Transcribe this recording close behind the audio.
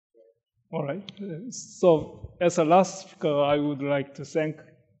All right. So as a last speaker, I would like to thank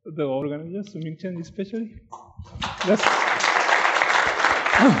the organizers, Ming Chen especially. Yes.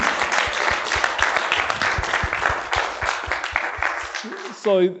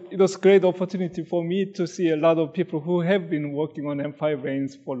 So it was a great opportunity for me to see a lot of people who have been working on M5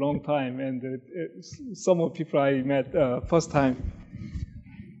 brains for a long time, and some of the people I met first time.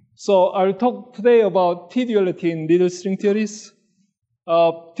 So I'll talk today about T-duality in little string theories.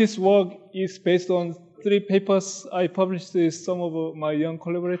 This work is based on 3 papers I published with some of my young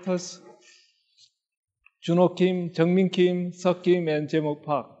collaborators, Junho Kim, Jungmin Kim, Seok Kim, and Jae-Mok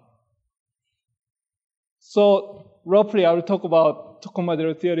Park. So roughly, I will talk about two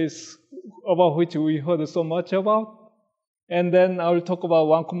combinatorial theories about which we heard so much about. And then I will talk about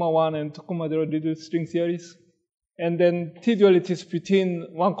 1,1 and 2 combinatorial little string theories. And then T-dualities between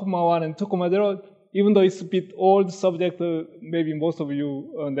 1,1 and 2 combinatorial, even though it's a bit old subject, maybe most of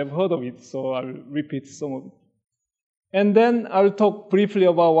you never heard of it, so I'll repeat some of it. And then I'll talk briefly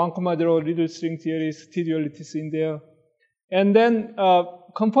about 1,0 little string theories, T-dualities in there. And then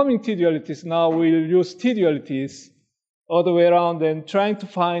confirming T-dualities, now we'll use T-dualities all the way around and trying to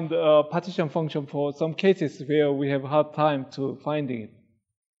find a partition function for some cases where we have a hard time to finding it.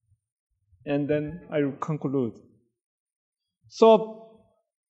 And then I will conclude. So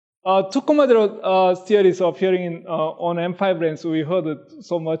 2 combinatorial theories appearing in, on M5 brains we heard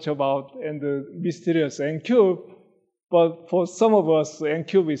so much about, and the mysterious N-cube. But for some of us,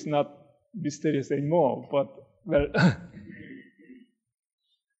 N-cube is not mysterious anymore. But well,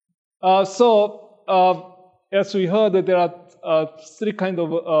 as we heard, there are 3 types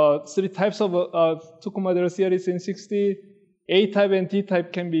of 2 combinatorial theories in 60. A-type and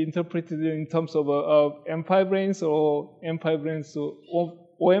D-type can be interpreted in terms of M5 brains or M5 brains or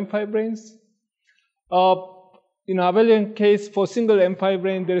M5 brains. In abelian case, for single M5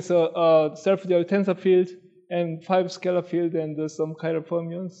 brain, there is a self-dual tensor field and 5 scalar field and some chiral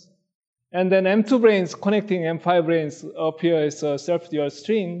fermions. And then M2 brains connecting M5 brains appear as a self-dual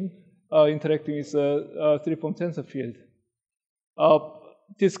string interacting with a 3-form tensor field.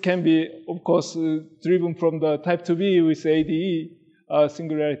 This can be, of course, driven from the type 2B with ADE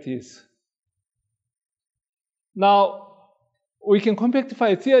singularities. Now, we can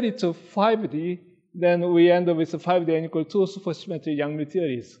compactify theory to 5D, then we end up with 5D n equal 2 supersymmetric Yang-Mills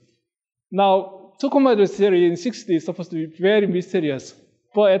theories. Now, 2 combinatorial theory in 6D is supposed to be very mysterious.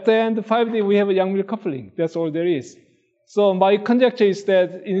 But at the end, 5D, we have a Yang-Mills coupling. That's all there is. So my conjecture is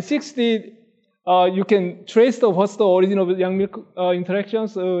that in 6D, you can trace what's the origin of Yang-Mills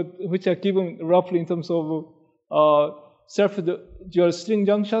interactions, which are given roughly in terms of self-dual string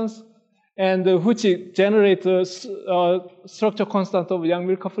junctions, and which generate structure constant of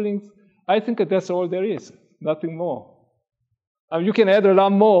Yang-Mills couplings. I think that's all there is, nothing more. You can add a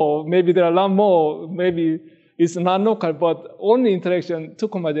lot more. Maybe there are a lot more. Maybe it's not local, but only interaction 2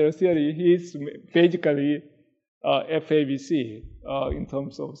 combinatorial theory is basically FABC in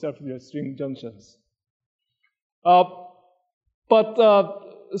terms of self-dual string junctions. So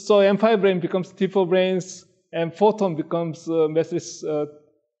M5 brain becomes T4 brains, and photon becomes matrix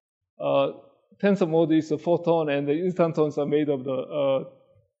tensor mode is a photon, and the instantons are made of the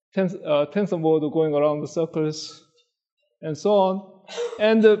tensor mode going around the circles, and so on.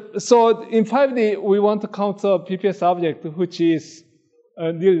 And so in 5D, we want to count a PPS object, which is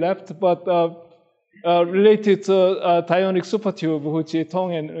near left, but related to dionic supertube, which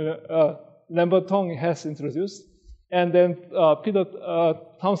Tong and Lambert Tong has introduced. And then Peter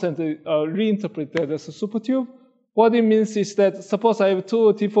Townsend reinterpreted that as a supertube. What it means is that suppose I have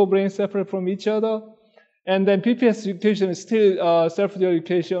 2 T4 brains separate from each other, and then PPS equation is still self-dual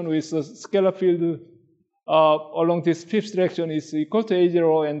equation with a scalar field along this 5th direction is equal to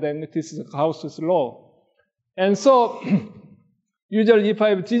A0, and then this is Gauss's law. And so usually if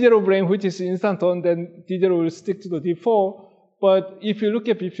I have D0 brain, which is instanton, then D0 will stick to the D4. But if you look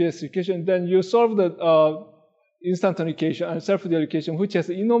at PPS equation, then you solve the instanton equation and self-dual equation, which has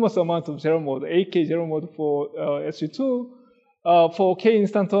enormous amount of zero mode, AK zero mode for SU2. For K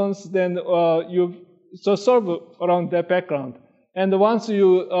instantons, then you just solve around that background. And once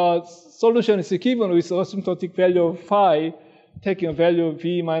you solution is given with asymptotic value of phi, taking a value of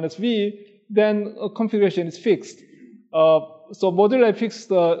V minus V, then a configuration is fixed. So moduli fix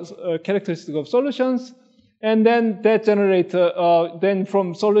the characteristic of solutions, and then that generates, then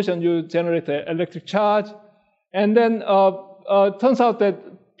from solution you generate an electric charge. And then turns out that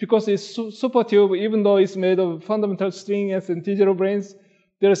because it's supertube, even though it's made of fundamental string and D0 brains,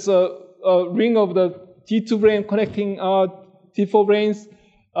 there's a ring of the D2 brain connecting T4 brains,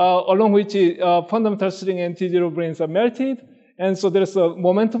 along which fundamental string and D0 brains are melted. And so there's a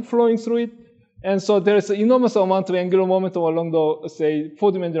momentum flowing through it. And so there's an enormous amount of angular momentum along the, say,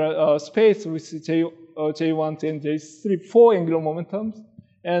 four-dimensional space with J1 and J3, 4 angular momentums,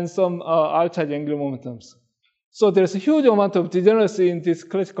 and some R-charge angular momentums. So there's a huge amount of degeneracy in this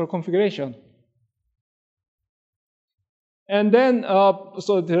classical configuration. And then,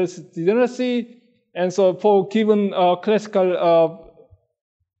 so there's degeneracy, and so for given classical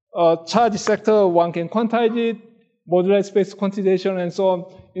charge sector, one can quantize it, moduli space quantization, and so on.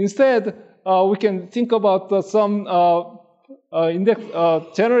 Instead, we can think about some index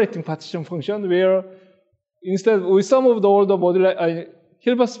generating partition function where instead we sum of all the moduli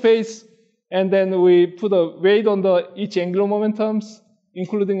Hilbert space, and then we put a weight on each angular momentums,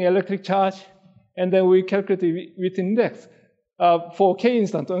 including electric charge, and then we calculate it with index for k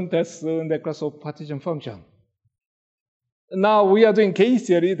instanton. That's the necklace of partition function. Now we are doing K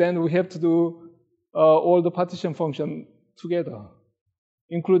theory, then we have to do all the partition function together,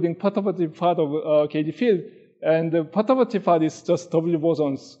 including perturbative part of KG field. And the perturbative part is just W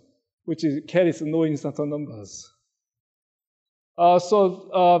bosons, which carries no instanton numbers.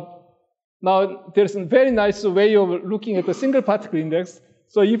 Now there's a very nice way of looking at the single particle index.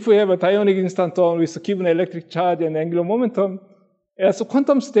 So if we have a dionic instanton with a given electric charge and angular momentum, as a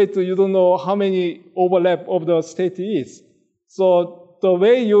quantum state, you don't know how many overlap of the state is. So the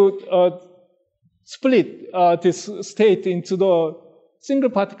way you split this state into the single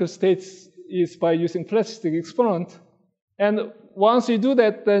particle states is by using plastic exponent. And once you do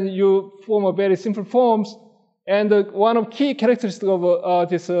that, then you form a very simple forms. And one of key characteristics of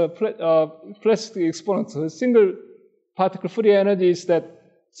this plastic exponent, single particle free energy, is that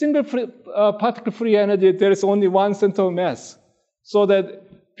single particle free energy, there is only one center of mass. So that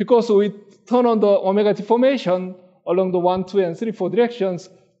because we turn on the omega deformation along the 1, 2, and 3, 4 directions,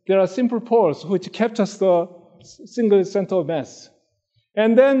 there are simple poles which captures the single center of mass.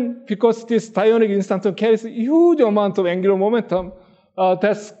 And then because this dionic instanton carries a huge amount of angular momentum,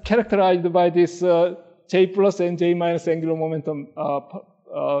 that's characterized by this J plus and J minus angular momentum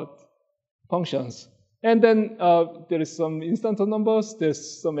functions. And then there is some instanton numbers,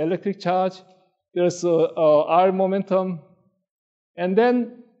 there's some electric charge, there's R momentum, and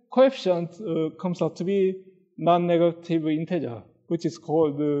then coefficient comes out to be non-negative integer, which is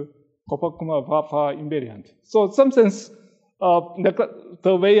called the Kopakuma-Baffa invariant. So in some sense,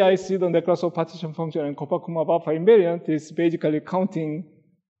 the way I see the Nekrasov partition function and Kopakuma-Baffa invariant is basically counting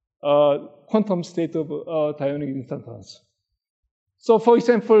quantum state of dionic instantons. So for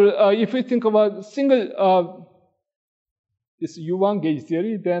example, if we think about single this U1 gauge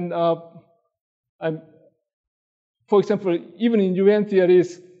theory, then for example, even in UN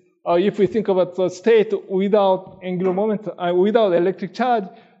theories, if we think about the state without angular momentum, without electric charge,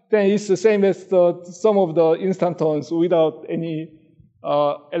 then it's the same as the sum of the instantons without any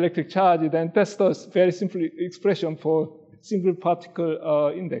electric charge. Then that's the very simple expression for single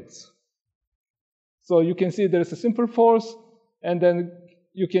particle index. So you can see there's a simple force, and then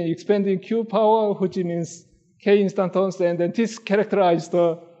you can expand in Q power, which means K instantons, and then this characterized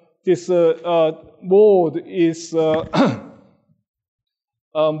this mode is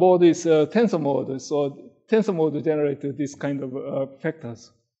tensor mode. So tensor mode generated this kind of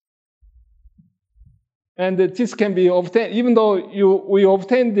vectors. And this can be obtained, even though we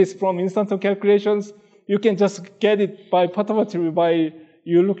obtain this from instanton calculations, you can just get it by perturbative by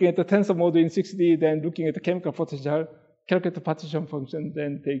you looking at the tensor mode in 6D, then looking at the chemical potential, calculate the partition function,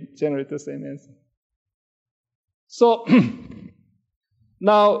 then they generate the same answer. So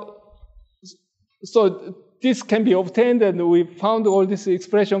now, so this can be obtained, and we found all this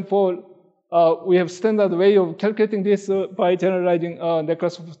expression for, we have standard way of calculating this by generalizing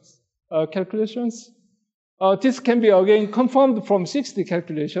Nekrasov calculations. This can be again confirmed from 6D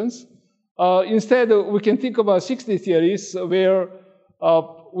calculations. Instead, we can think about 6D theories where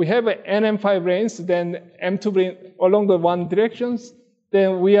we have an M5 brains, then M2 brain along the one directions.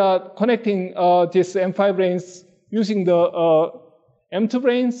 Then we are connecting this M5 brains using the M2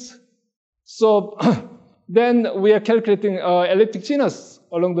 brains. So then we are calculating elliptic genus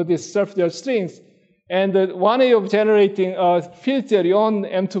along this self-dual strings. And one way of generating field theory on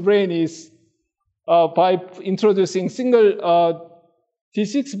M2 brain is by introducing single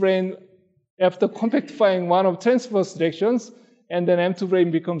T6 brain after compactifying one of transverse directions, and then M2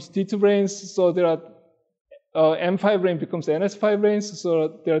 brain becomes T2 brains. So there are M5 brain becomes NS5 brains,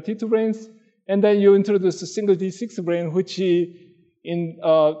 so there are T2 brains. And then you introduce a single D6 brain, which in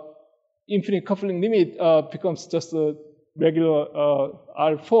infinite coupling limit becomes just a regular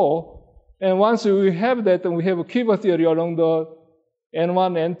R4. And once we have that, then we have a quiver theory along the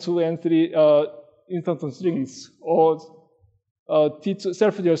N1, N2, N3 instanton strings, or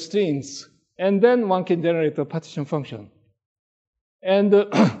self-dual strings, and then one can generate a partition function. And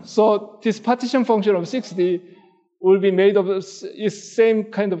so this partition function of 6D will be made of is same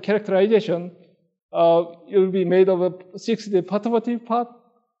kind of characterization. It will be made of a 6D perturbative part,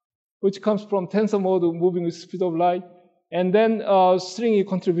 which comes from tensor mode moving with speed of light, and then stringy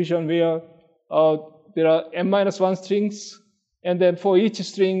contribution where there are n-1 strings, and then for each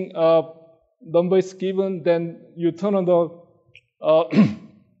string number is given, then you turn on the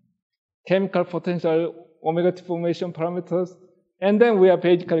chemical potential omega T formation parameters, and then we are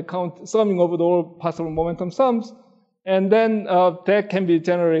basically summing over the all possible momentum sums, and then that can be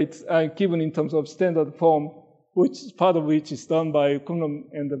generated given in terms of standard form, which part of which is done by Kunlun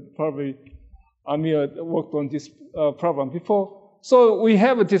and probably Amir worked on this problem before. So we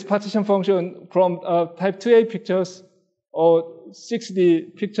have this partition function from type 2A pictures or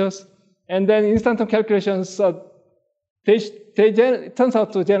 6D pictures, and then instanton calculations, it turns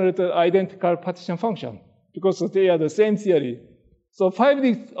out to generate an identical partition function because they are the same theory. So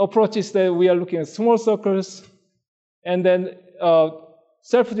 5D approach is that we are looking at small circles, and then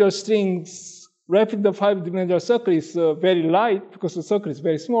self-dual strings wrapping the 5-dimensional circle is very light because the circle is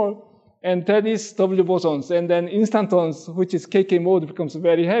very small, and that is W bosons. And then instantons, which is KK mode, becomes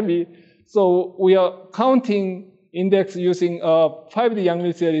very heavy. So we are counting index using 5D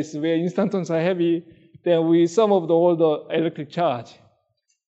Yang-Lee series where instantons are heavy. Then we sum up all the electric charge.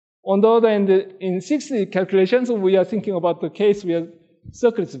 On the other hand, in 6D calculations, we are thinking about the case where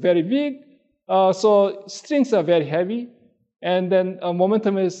circle is very big. So strings are very heavy, and then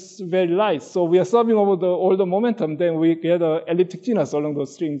momentum is very light. So we are summing over all the momentum, then we get an elliptic genus along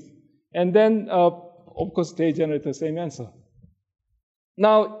those strings. And then, of course, they generate the same answer.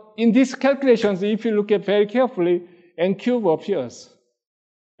 Now, in these calculations, if you look at very carefully, n cube appears.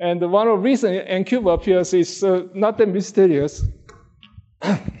 And one of the reasons n cube appears is not that mysterious.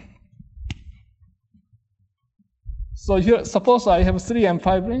 So here, suppose I have 3 and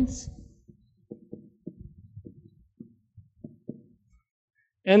 5 rings.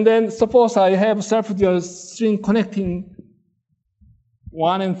 And then suppose I have self-dual string connecting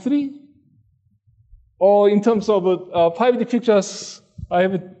 1 and 3. Or in terms of 5D pictures, I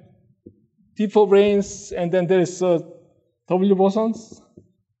have D4 brains, and then there is W bosons,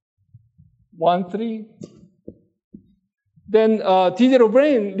 1, 3. Then D0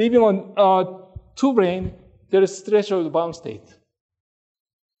 brain living on 2 brain, there is threshold bound state.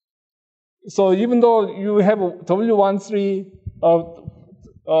 So even though you have a W1, 3,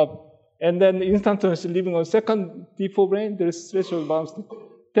 and then instantaneously living on second D4 brain, there is threshold bound state.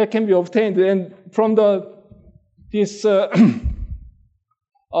 That can be obtained, and from this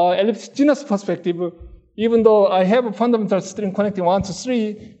elliptic genus perspective, even though I have a fundamental string connecting 1 to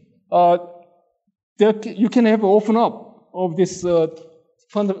 3, you can have open up of this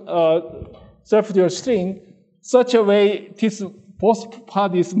self-dual string such a way this both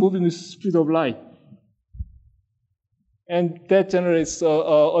part is moving with speed of light, and that generates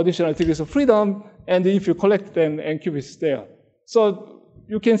additional degrees of freedom. And if you collect them, n cube is there. So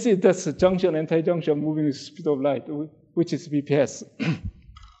you can see that's a junction, anti-junction moving with speed of light, which is BPS.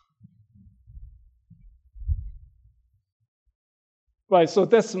 Right, so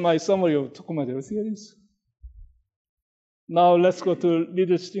that's my summary of Tokumadero theories. Now let's go to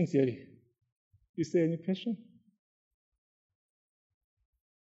little string theory. Is there any question?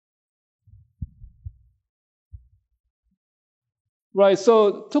 Right,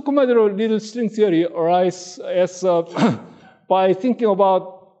 so Tokumadero little string theory arises as by thinking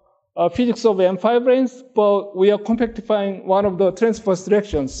about physics of M5 brains, but we are compactifying one of the transverse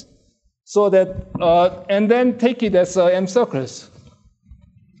directions so that, and then take it as M circles.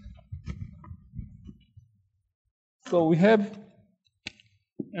 So we have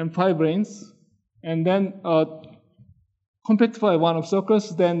M5 brains, and then compactify one of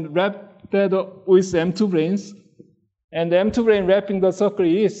circles, then wrap that with M2 brains, and the M2 brain wrapping the circle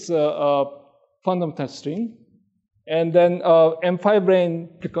is a fundamental string. And then M5 brain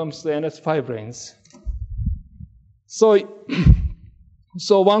becomes the NS5 brains. So,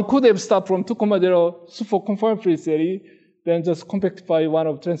 so one could have started from Tokumadero super conformity theory, then just compactify one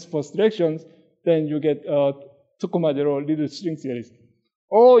of transverse directions, then you get Tokumadero little string theories.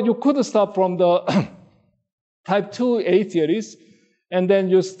 Or you could start from the type 2A theories, and then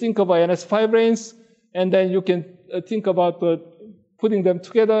you think about NS5 brains, and then you can think about putting them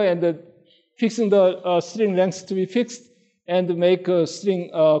together and fixing the string length to be fixed and make string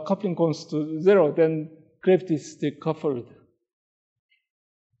coupling cones to 0, then gravity is decoupled.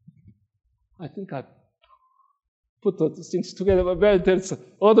 I think I put the things together, but well, there's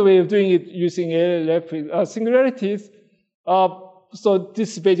other way of doing it using LLF singularities. So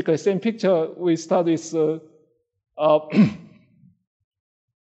this is basically the same picture. We start with,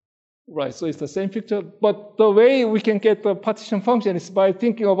 right, so it's the same picture. But the way we can get the partition function is by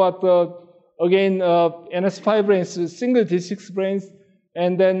thinking about, again, NS5 branes, single D6 branes.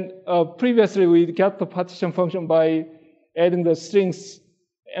 And then previously we got the partition function by adding the strings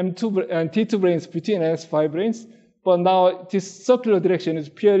M2 and T2 branes between NS5 branes. But now this circular direction is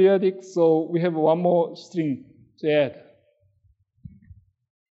periodic, so we have one more string to add.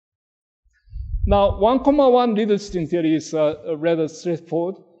 Now, 1,1 little string theory is rather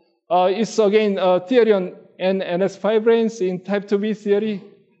straightforward. It's again a theory on NS5 branes in type 2B theory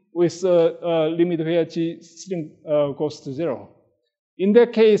with a limit where G string goes to 0. In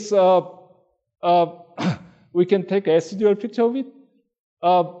that case, we can take a S-dual picture of it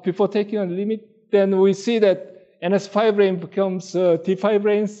before taking a limit. Then we see that NS5 brane becomes T5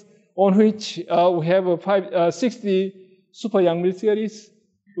 branes on which we have 60 super Yang-Mills series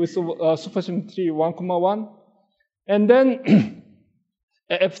with supersymmetry 1,1. And then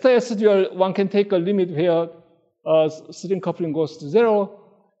after S-dual, one can take a limit where string coupling goes to 0.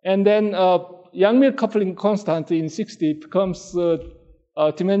 And then Yang-Mills coupling constant in 60 becomes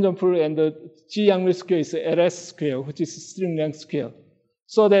dimension pool, and the G Yang-Mills square is LS square, which is string length square.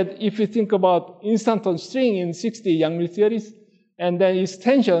 So that if you think about instanton string in 60 Yang-Mills series, and then its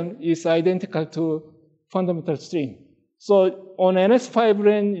tension is identical to fundamental string. So on NS5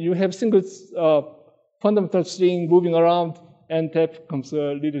 brane, you have single fundamental string moving around, and that becomes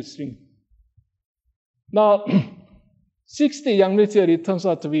a little string. Now, 60 Yang-Mills theory turns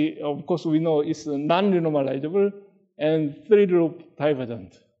out to be, of course, we know it's non-renormalizable and 3-loop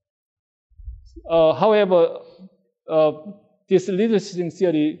divergent. However, this little string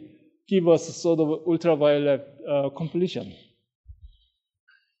theory gives us sort of ultraviolet completion.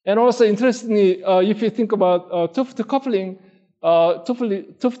 And also, interestingly, if you think about Tufte coupling,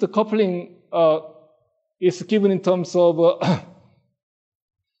 Tufte coupling is given in terms of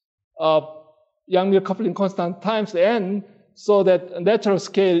Yang-Mills coupling constant times n, so that natural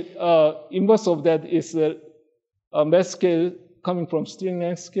scale inverse of that is mass scale coming from string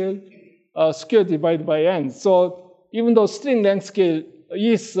length scale, square divided by n. So even though string length scale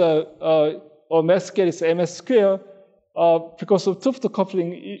is, or mass scale is ms square, because of Tufte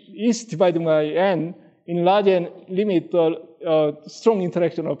coupling is divided by n, in large n limit, strong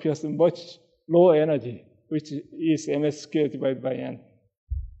interaction appears in much lower energy, which is ms square divided by n.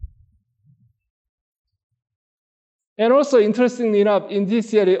 And also, interestingly enough, in this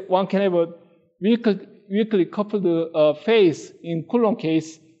theory, one can have a weakly coupled phase in Coulomb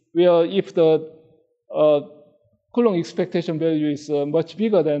case, where if the Coulomb expectation value is much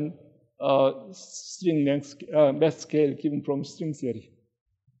bigger than string length mass scale given from string theory.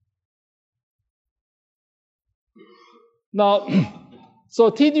 Now, so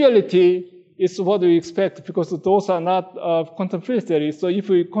T-duality is what we expect because those are not quantum field theory. So if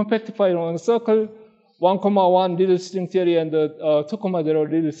we compactify on a circle, 1,1 little string theory and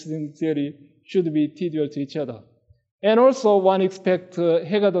 2,0 little string theory should be T-dual to each other. And also one expects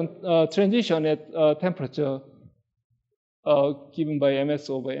Hagedorn transition at temperature given by ms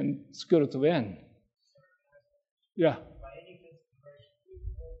over n square root of n. Yeah.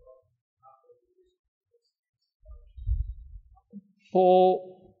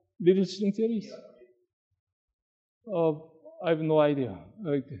 For little string theories? I have no idea.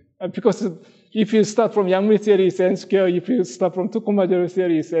 Because if you start from Yang-Mills theory, it's n square. If you start from 2,0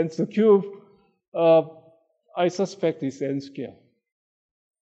 theory, it's n to the cube. I suspect it's n square.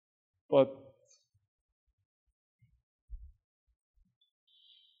 But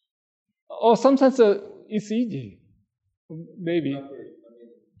or sometimes it's easy, maybe.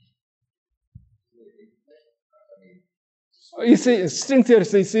 You see, string theory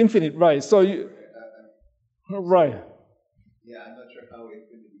is infinite, right? So you, right. Yeah, I'm not sure how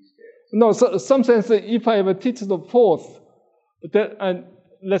infinity scales. No, so sometimes if I have a t to the fourth, that, and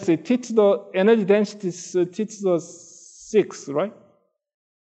let's say t to the energy density is t to the 6, right?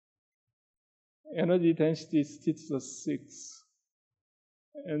 Energy density is t to the 6.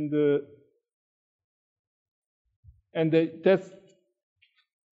 And that's,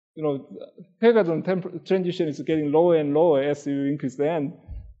 you know, Hagedorn transition is getting lower and lower as you increase the n.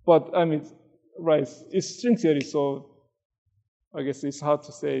 But I mean, right, it's string theory, so I guess it's hard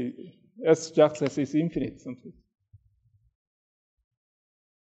to say. S Jacques says it's infinite something.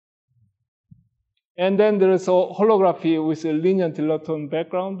 And then there is a holography with a linear dilaton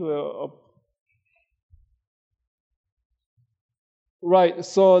background. Right,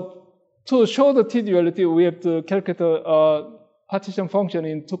 so to show the T-duality, we have to calculate a partition function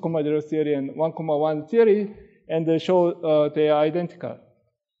in 2,0 theory and 1,1 theory. and show they are identical.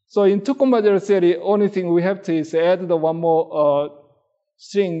 So in 2,0 theory, only thing we have to is add the one more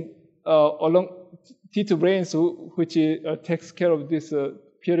string along T2 branes, which takes care of this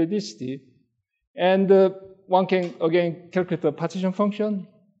periodicity. And one can, again, calculate the partition function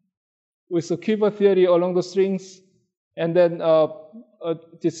with the quiver theory along the strings, and then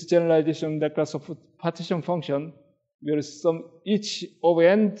this generalization that class of partition function, where each of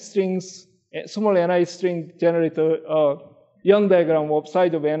n strings, small ni string generate a Young diagram of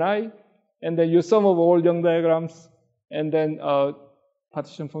side of ni, and then you sum of all Young diagrams, and then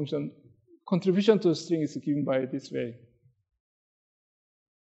partition function contribution to the string is given by this way.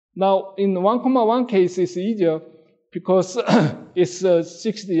 Now, in 1,1 case, it's easier because it's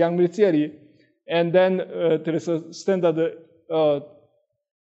 60 Yang-Mills theory, and then there is a standard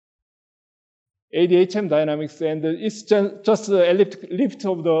ADHM dynamics, and it's just a lift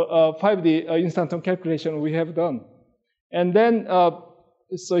of the 5D instanton calculation we have done. And then,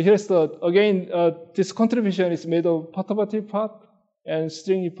 so here's again, this contribution is made of perturbative part and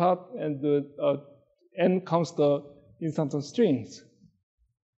stringy part, and n counts the instanton strings.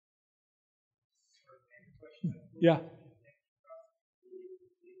 Yeah.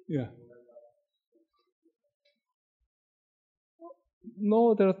 Yeah.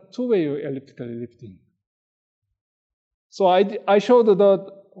 No, there are two-way elliptically lifting. So I showed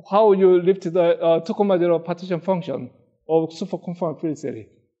how you lift the 2,0 partition function of superconformal field theory.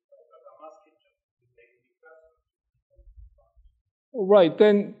 Right,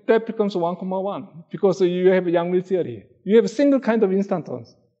 then that becomes 1,1 because you have Yang-Mills theory. You have a single kind of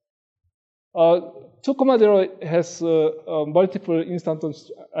instantons. 2,0 has multiple instantons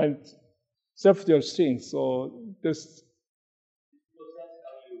and self-dual strings, so there's.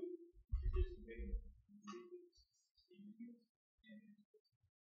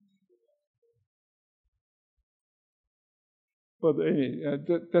 But anyway,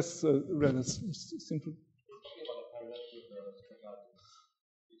 that's rather simple.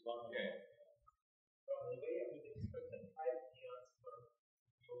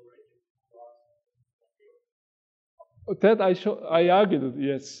 That I argued,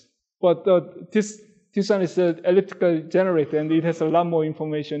 yes. But this one is elliptically generated, and it has a lot more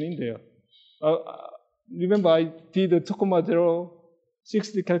information in there. Remember, I did a 2,0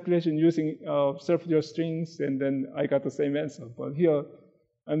 60 calculation using self-dual strings, and then I got the same answer. But here,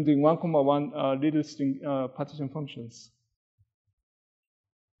 I'm doing 1,1 little string partition functions.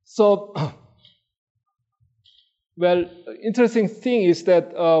 So, well, interesting thing is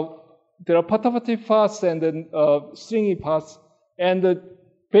that there are perturbative parts and then stringy parts, and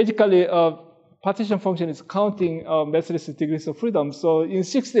basically partition function is counting mathless degrees of freedom. So in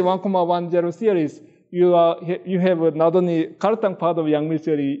 61,10 theories, you have not only Cartan part of Yang-Mills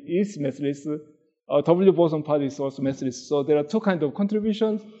theory is mathless, W boson part is also mathless. So there are two kinds of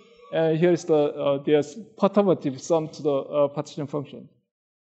contributions, and here is there's perturbative sum to the partition function.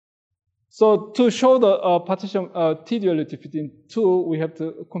 So to show the partition T-duality between two, we have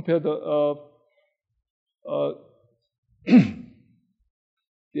to compare the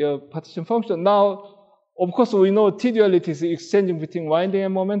the partition function. Now, of course, we know T-duality is exchanging between winding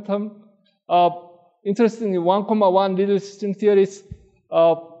and momentum. Interestingly, 1,1 little string theories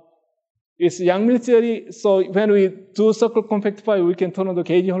is Yang-Mills theory. So when we do circle compactify, we can turn on the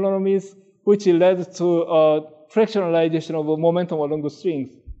gauge holonomies, which led to fractionalization of momentum along the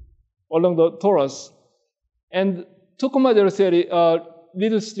strings, along the torus. And 2,0 theory,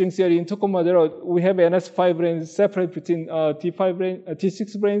 little string theory in 2,0, we have NS5 branes separate between T5 brain,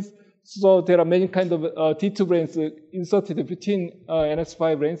 T6 branes. So there are many kinds of T2 branes inserted between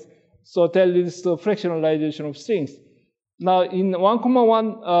NS5 branes. So that leads to fractionalization of strings. Now in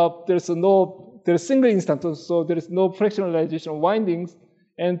 1,1, there's single instanton, so there is no fractionalization of windings.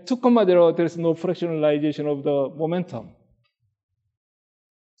 And 2,0, there is no fractionalization of the momentum.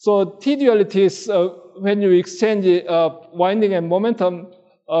 So T-duality is when you exchange winding and momentum,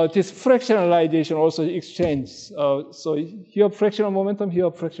 this fractionalization also exchanges. So here fractional momentum,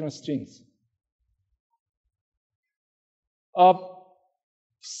 here fractional strings.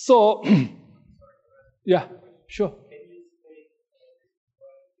 So, yeah, sure.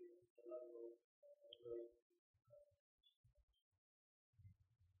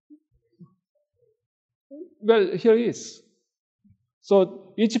 Well, here it is.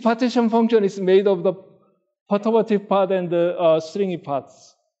 So each partition function is made of the perturbative part and the stringy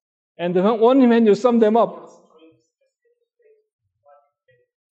parts. And only when you sum them up,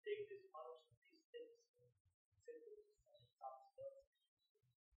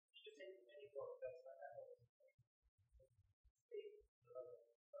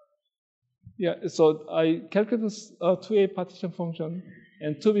 Yeah, so I calculate a 2A partition function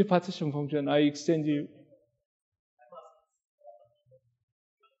and 2B partition function. I exchange it.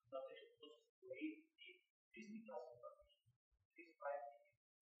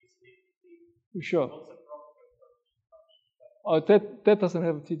 Sure. That doesn't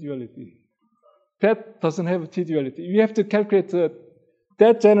have T-duality. That doesn't have T-duality. You have to calculate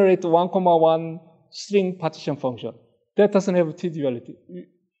that generate 1,1 string partition function. That doesn't have T-duality.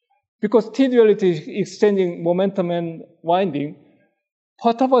 Because T-duality is exchanging momentum and winding,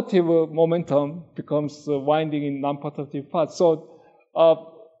 perturbative momentum becomes winding in non-perturbative parts. So,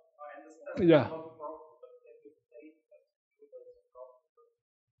 yeah.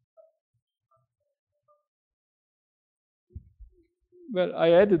 Well, I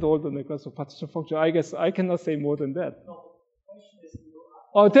added all the necklace of partition function. I guess I cannot say more than that.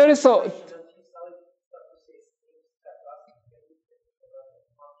 Oh, there is a.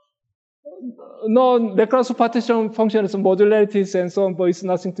 No, necklace of partition function is modularities and so on, but it's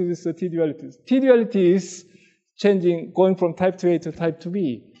nothing to do with T-dualities. T-duality is changing, going from type 2A to type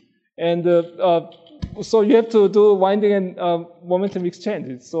 2B. And so you have to do winding and momentum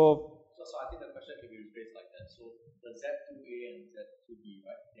exchange. So I think the question can be rephrased like that. So the Z2A and Z2B,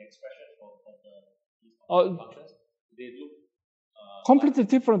 right? The expression for the functions, they look completely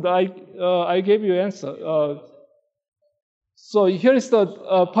different. I gave you an answer. So here is the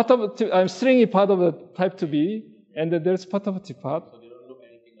stringy part of the type 2B, and then there's perturbative part. So they don't look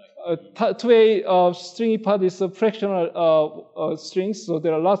anything like 2A stringy part is a fractional strings, so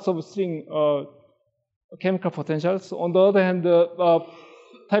there are lots of string chemical potentials. On the other hand,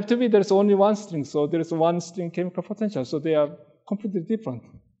 type 2B, there's only one string, so there is one string chemical potential, so they are completely different.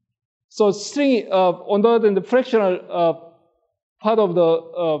 So string, on the other hand, the fractional part of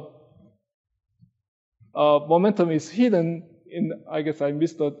the momentum is hidden in, I guess I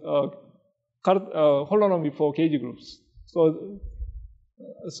missed the holonomy for gauge groups.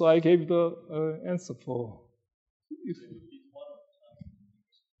 So I gave the answer for.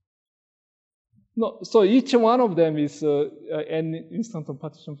 No, so each one of them is an instanton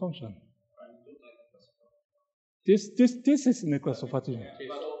partition function. This is necklace of partition.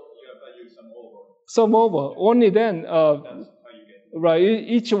 Sum over. Only then, right?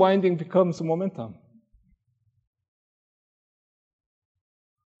 Each winding becomes momentum.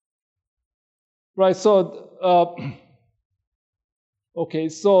 Right. So okay.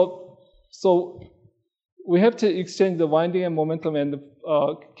 So we have to exchange the winding and momentum and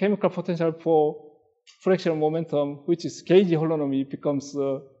the chemical potential for fractional momentum, which is gauge holonomy, becomes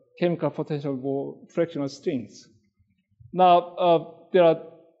chemical potential for fractional strings. Now there are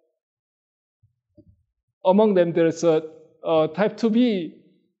among them there is a type 2B,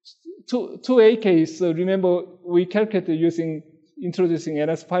 2A case. Remember we calculated introducing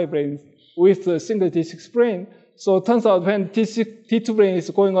NS5 brain with a single D6 brain. So it turns out when T2 brain is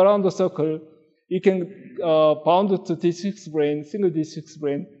going around the circle, you can bound to D6 brain, single D6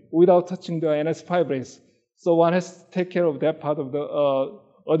 brain, without touching the NS5 brains. So one has to take care of that part of the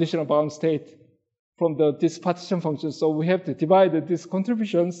additional bound state from this partition function. So we have to divide these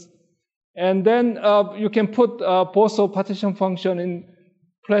contributions. And then you can put both of partition function in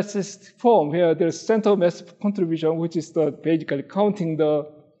plasticity form, where there's center mass contribution, which is basically counting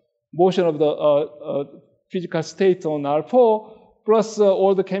the motion of the physical state on R4, plus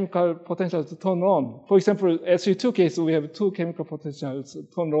all the chemical potentials to turn on. For example, SU2 case, we have two chemical potentials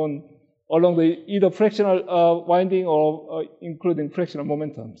turned on along the either fractional winding or including fractional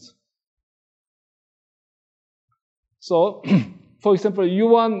momentums. So, for example,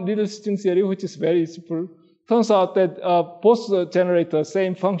 U1 little string theory, which is very simple, turns out that both generate the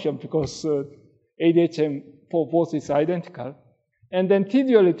same function because ADHM for both is identical. And then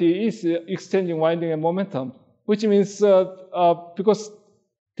T-duality is exchanging winding and momentum, which means because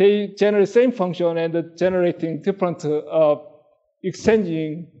they generate the same function and generating different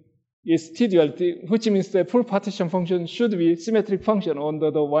exchanging is T-duality, which means the full partition function should be symmetric function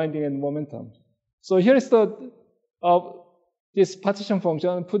under the winding and momentum. So here is this partition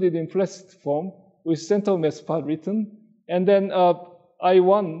function, put it in plasticity form with center mass part written, and then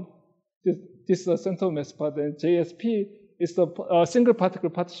I1, this is the center mass part, and JSP is the single particle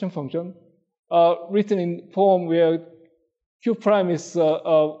partition function written in form where Q prime is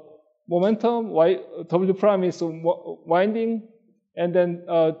momentum, W prime is winding, and then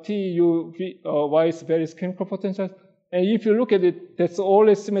T, U, V, Y is various chemical potentials. And if you look at it, that's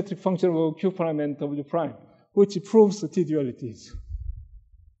always symmetric function of Q prime and W prime, which proves the T-dualities.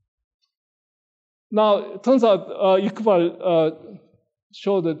 Now, it turns out Iqbal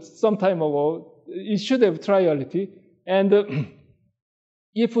showed that some time ago, it should have triality. And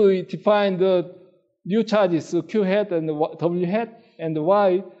if we define the new charges Q hat and W hat and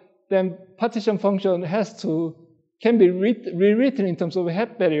Y, then partition function can be rewritten in terms of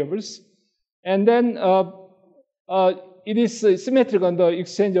hat variables. And then it is symmetric on the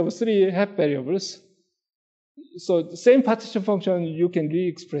exchange of 3 hat variables. So the same partition function, you can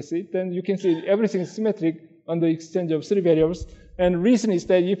re-express it. Then you can see everything is symmetric on the exchange of 3 variables. And reason is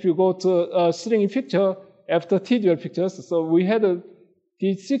that if you go to a string picture after T-dual pictures, so we had a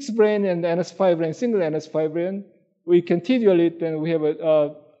T6 brane and NS5 brane, single NS5 brane. We can T-dual it, then we have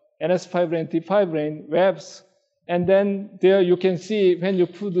a NS5 brane, T5 brane webs. And then there you can see when you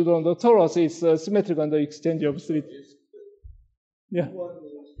put it on the torus, it's symmetric on the exchange of 3. Yeah.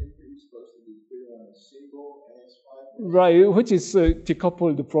 Right, which is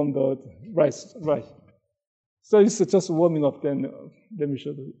decoupled from the right. So it's just warming up. Then let me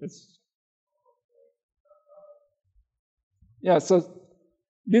show you this. Yeah, so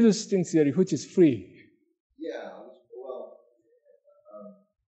little string theory, which is free. Yeah, well,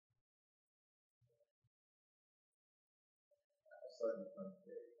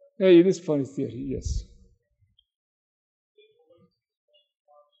 yeah, it is funny theory, yes.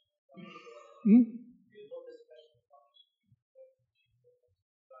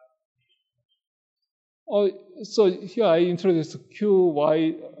 Oh, so here I introduced Q,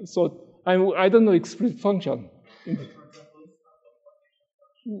 Y. So I don't know explicit function.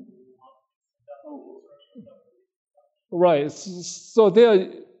 Right. So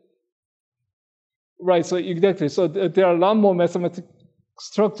there. Right. So exactly. So there are a lot more mathematical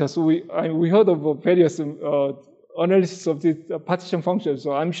structures. We heard of various analysis of the partition functions.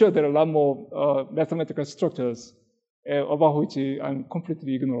 So I'm sure there are a lot more mathematical structures about which I'm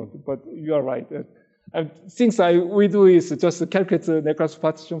completely ignorant. But you are right. Things we do is just calculate the Necklace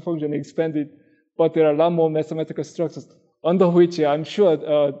partition function, expand it. But there are a lot more mathematical structures under which I'm sure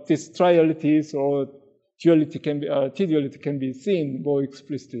this trialities or duality T-duality can be seen more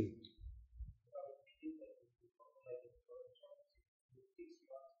explicitly.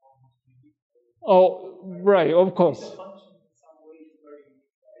 Oh, right, of course.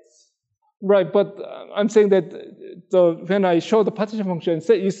 Right, but I'm saying that when I show the partition function,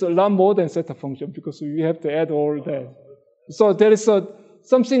 it's a lot more than zeta function because we have to add all that. So there is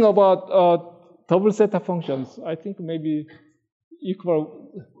something about double zeta functions. I think maybe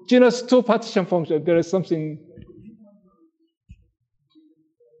equal genus 2 partition function. There is something.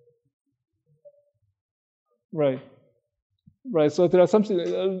 Right. So there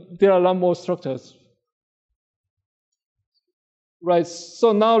are a lot more structures. Right.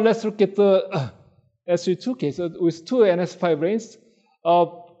 So now let's look at the SU2 case with 2 NS5 branes.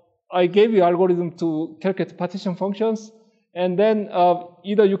 I gave you algorithm to calculate partition functions, and then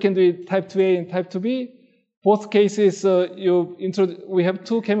either you can do it type 2A and type 2B. Both cases, we have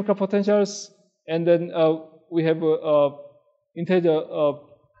 2 chemical potentials, and then we have integer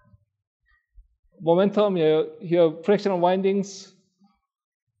momentum here, fractional windings,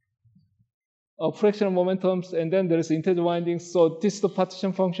 fractional momentums, and then there is integer windings. So this is the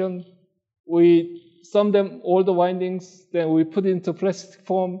partition function. We sum them all the windings, then we put it into plastic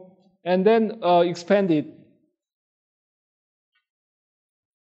form, and then expand it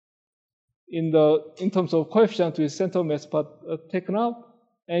in terms of coefficient with center mass part taken out.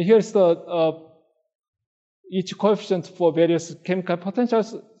 And here's each coefficient for various chemical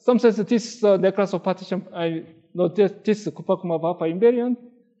potentials. Some sense this is the necklace of partition. This is Kupakuma-Papa invariant.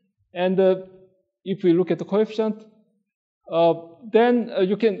 And if we look at the coefficient, then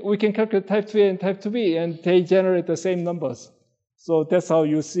we can calculate type 2A and type 2B, and they generate the same numbers. So that's how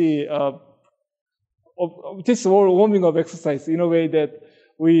you see this whole warming up exercise in a way that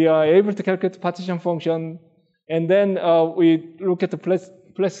we are able to calculate the partition function, and then we look at the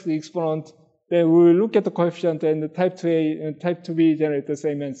plastic exponent. Then we will look at the coefficient, and the type 2A and type 2B generate the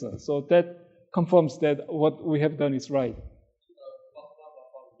same answer. So that confirms that what we have done is right.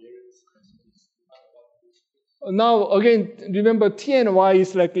 Now, again, remember T and Y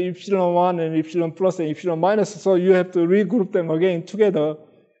is like epsilon 1 and epsilon plus and epsilon minus, so you have to regroup them again together.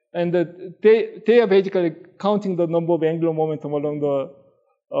 And they are basically counting the number of angular momentum along the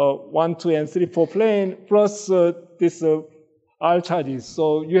 1, 2, and 3, 4 plane, plus this R charges.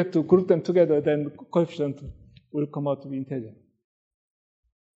 So you have to group them together, then the coefficient will come out to be integer.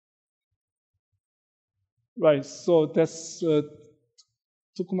 Right, so that's 2,0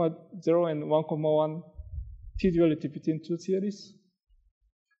 and 1,1 T-duality between 2 theories.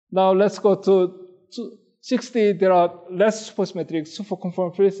 Now let's go to 60. There are less supersymmetric,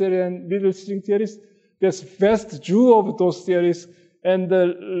 superconformal free theory and little string theories. There's vast zoo of those theories, and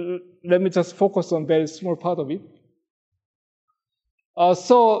let me just focus on very small part of it.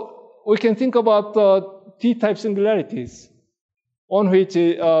 So we can think about T-type singularities on which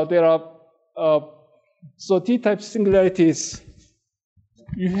there are, so T-type singularities,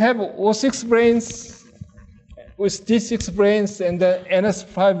 you have O6 branes with D6 branes and then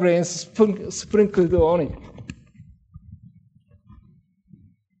NS5 branes sprinkled on it.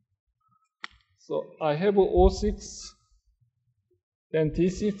 So I have O6, then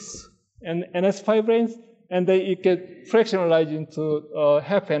D6, and NS5 branes, and then it gets fractionalized into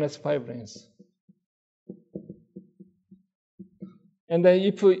half NS5 branes. And then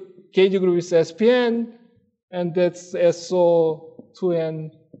if gauge group is SPN, and that's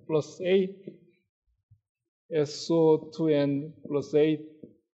SO2n plus 8, SO2n plus 8,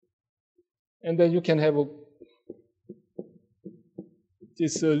 and then you can have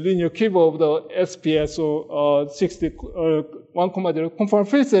this linear cube of the SPSO 1,0 conformal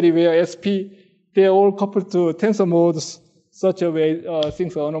field theory where SP, they are all coupled to tensor modes such a way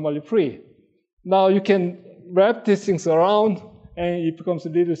things are anomaly free. Now you can wrap these things around and it becomes a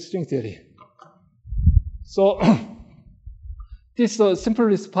little string theory. So this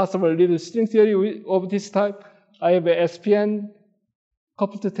simplest possible little string theory of this type, I have a SPN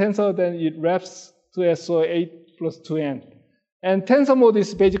coupled to tensor, then it wraps to SO8 plus 2n. And tensor mode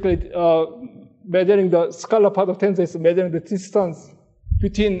is basically measuring the scalar part of tensor is measuring the distance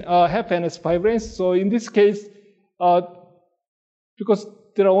between half NS5 branes. So in this case, because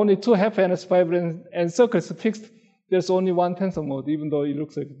there are only two half NS5 branes and circles fixed, there's only one tensor mode, even though it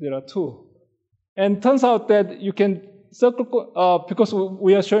looks like there are two. And turns out that you can circle, because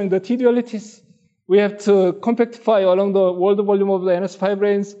we are showing the T-dualities, we have to compactify along the world volume of the NS5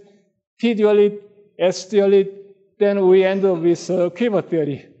 branes, T-duality, S-duality, then we end up with quiver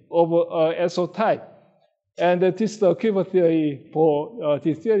theory of SO type. And this is the quiver theory for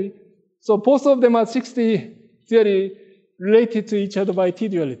this theory. So both of them are 60 theory related to each other by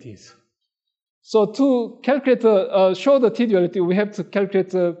T-dualities. So to calculate, show the T-duality, we have to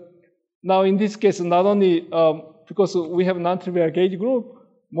calculate, now in this case, not only because we have non-trivial gauge group,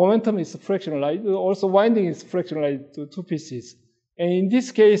 momentum is fractionalized, also winding is fractionalized to two pieces. And in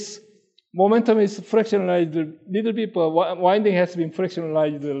this case, momentum is fractionalized a little bit, but winding has been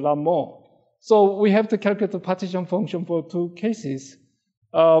fractionalized a lot more. So we have to calculate the partition function for two cases,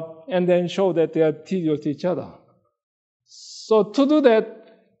 and then show that they are T-dual to each other. So to do that,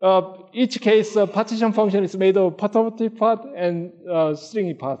 each case partition function is made of perturbative part and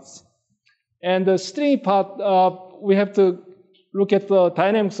stringy parts. And the stringy part, we have to look at the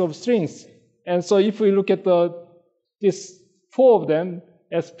dynamics of strings. And so if we look at these four of them,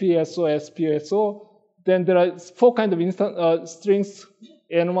 SPSO, SPSO, then there are four kinds of strings,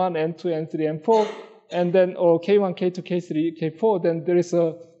 N1, N2, N3, N4, and then K1, K2, K3, K4, then there is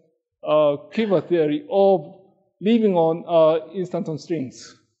a quiver theory of living on instanton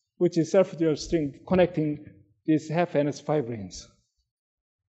strings, which is self-dual string connecting these half NS5 branes.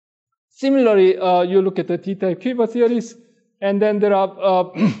 Similarly, you look at the T-type quiver theories, and then there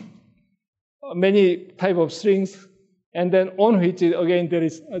are many types of strings, and then on which, again, there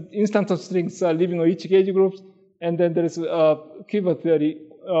is instanton strings living on each gauge groups, and then there is quiver theory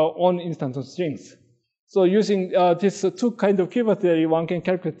on instanton strings. So using these two kinds of quiver theory, one can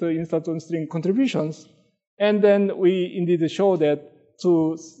calculate the instanton string contributions, and then we indeed show that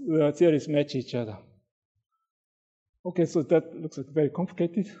two theories match each other. Okay, so that looks like very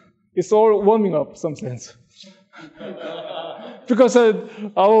complicated. It's all warming up, some sense. Because our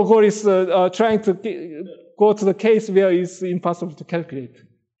goal is trying to go to the case where it's impossible to calculate.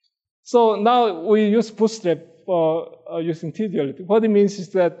 So now we use bootstrap using T-duality. What it means is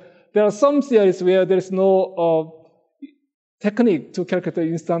that there are some theories where there is no technique to calculate the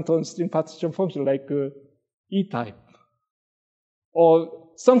instanton string partition function, like E-type. Or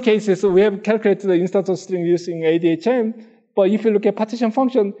some cases we have calculated the instanton string using ADHM, but if you look at partition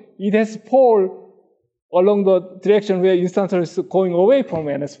function, it has pole along the direction where instanton is going away from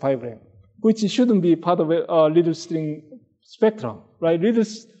NS5 brane, which shouldn't be part of a little string spectrum, right? Little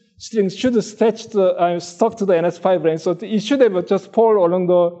strings should stretch stuck to the NS5 brane, so it should have just pole along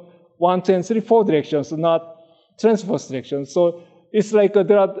the 1, 2, and 3, 4 directions, not transverse directions. So it's like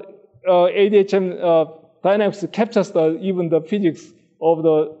there are ADHM dynamics captures even the physics of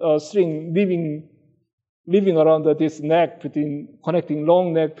the string living around this neck between connecting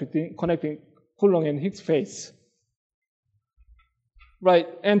long neck between connecting Coulomb and Higgs phase. Right,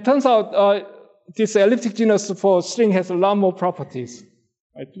 and turns out this elliptic genus for string has a lot more properties.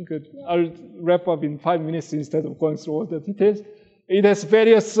 I think I'll wrap up in 5 minutes instead of going through all the details. It has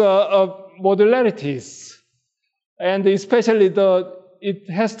various modularities, and especially it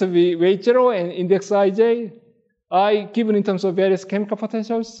has to be weight zero and index ij. I given in terms of various chemical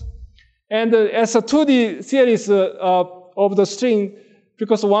potentials. And as a 2D series of the string,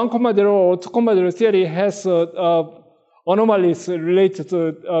 because 1,0 or 2,0 theory has anomalies related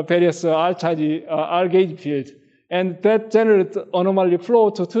to various R-charge, R-gauge field. And that generates anomaly flow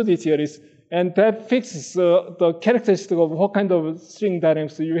to 2D theories. And that fixes the characteristic of what kind of string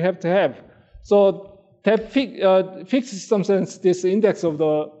dynamics you have to have. So that fixes, in some sense, this index of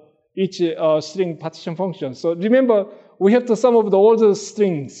each string partition function. So remember, we have to sum of all the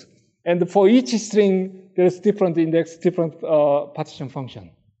strings. And for each string, there's different index, different partition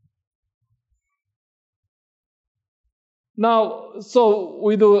function. Now, so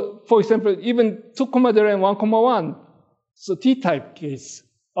we do, for example, even 2,0 and 1,1, so T-type case.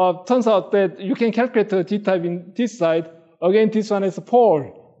 Turns out that you can calculate the T-type in this side. Again, this one is a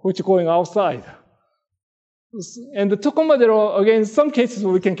pole, which is going outside. And the 2,0, again, some cases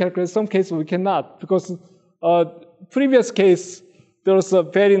we can calculate, some cases we cannot, because previous case, there was a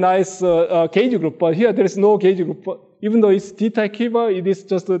very nice gauge group, but here there is no gauge group. Even though it's T-type Kiva, it is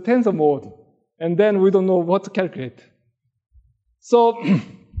just a tensor mode. And then we don't know what to calculate. So,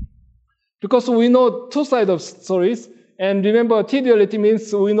 because we know two sides of stories, and remember, T-duality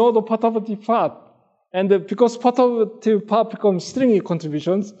means we know the perturbative part. And because perturbative part becomes stringy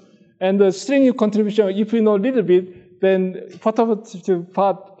contributions, and the stringy contribution, if we know a little bit, then perturbative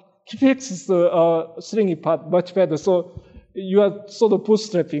part fixes the stringy part much better. So you are sort of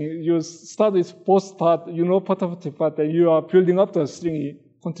bootstrapping. You start with both part, you know perturbative part, and you are building up the stringy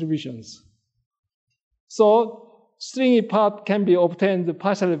contributions. So stringy part can be obtained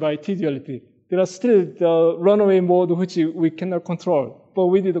partially by T-duality. There are still the runaway mode which we cannot control, but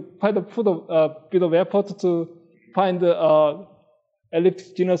we did quite a bit of effort to find the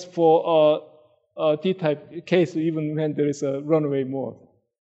elliptic genus for a T-type case, even when there is a runaway mode.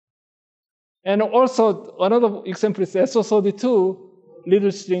 And also another example is SO32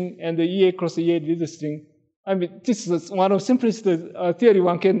 little string and the EA cross EA little string. I mean, this is one of simplest theory.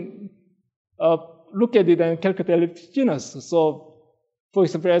 One can look at it and calculate the elliptic genus. So, for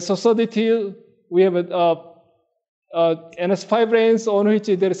example, SO32, we have NS5 range on which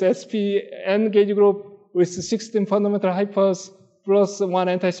there is SP N gauge group with 16 fundamental hypers plus 1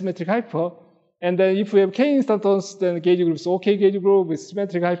 anti-symmetric hyper. And then if we have K instantons, then the gauge group is OK gauge group with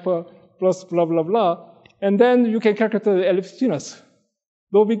symmetric hyper plus blah, blah, blah. And then you can calculate the elliptic genus.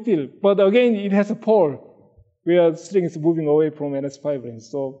 No big deal. But again, it has a pole where the string is moving away from NS5 range.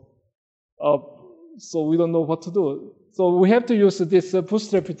 So we don't know what to do. So we have to use this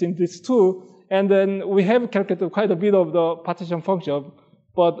bootstrap between these two. And then we have calculated quite a bit of the partition function,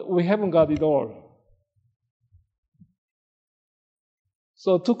 but we haven't got it all.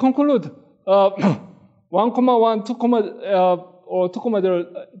 So to conclude, 1,1, 2, or 2,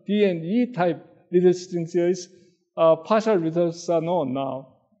 D and E type little string series, partial results are known now,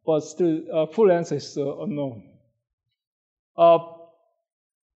 but still full answer is unknown.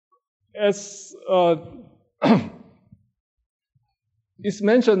 As it's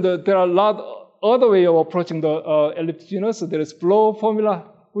mentioned, that there are a lot of other ways of approaching the elliptic genus. So there is Blow formula,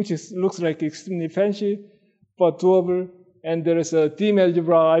 which looks like extremely fancy, but doable. And there is a dim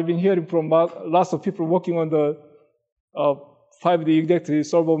algebra. I've been hearing from lots of people working on the 5D exactly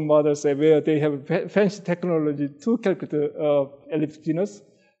solvable models where they have fancy technology to calculate elliptic genus.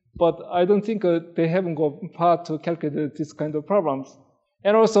 But I don't think they haven't gone far to calculate this kind of problems.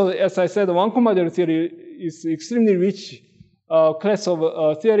 And also, as I said, 1,0 theory is extremely rich class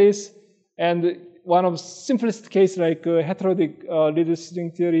of theories. And one of the simplest cases like heterodic little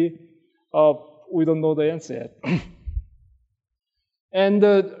string theory, we don't know the answer yet. And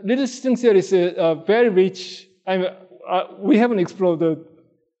little string theory is very rich. I mean, we haven't explored the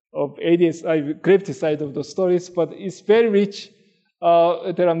ADS, gravity side of the stories, but it's very rich.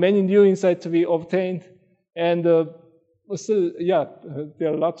 There are many new insights to be obtained. And still, yeah,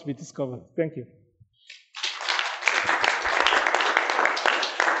 there are a lot to be discovered. Thank you.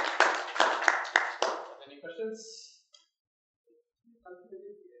 Any questions?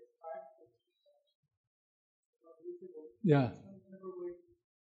 Yeah.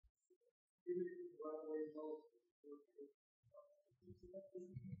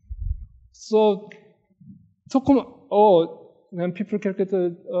 So, when people calculate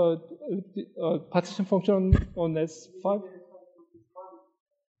the partition function on S5?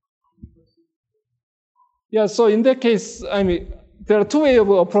 Yeah, so in that case, I mean, there are two ways of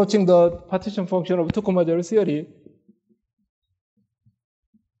approaching the partition function of 2,0 theory.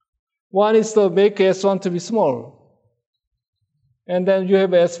 One is to make S1 to be small. And then you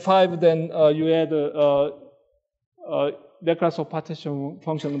have S5, then you add that class of partition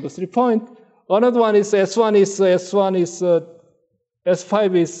function on the 3 point. Another one is S1 is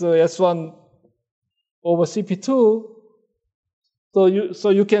S5 is S1 over CP2. So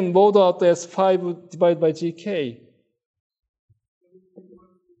you can model out S5 divided by GK.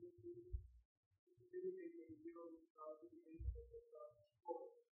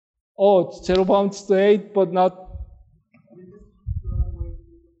 Oh, 0 bounds to 8, but not.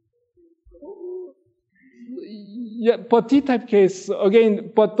 Yeah, but T-type case,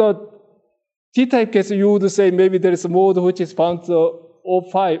 again, but the T-type case, you would say maybe there is a mode which is bound to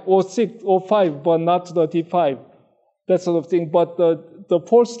 05, 06, 05, but not to the T5, that sort of thing. But the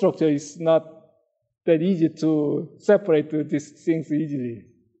pole structure is not that easy to separate these things easily.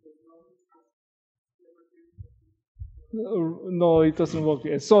 No, it doesn't work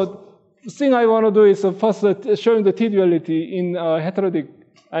yet. So the thing I want to do is first showing the T-duality in heterodyc,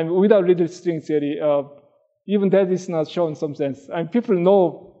 without Ridley string theory. Even that is not shown in some sense. People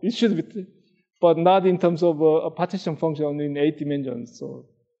know it should be, but not in terms of a partition function in 8 dimensions. So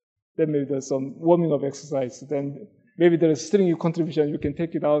then maybe there's some warming up exercise. Then maybe there is string contribution. You can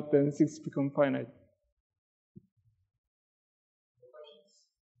take it out, then things become finite.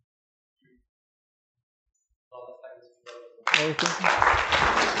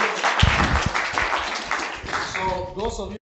 So those of you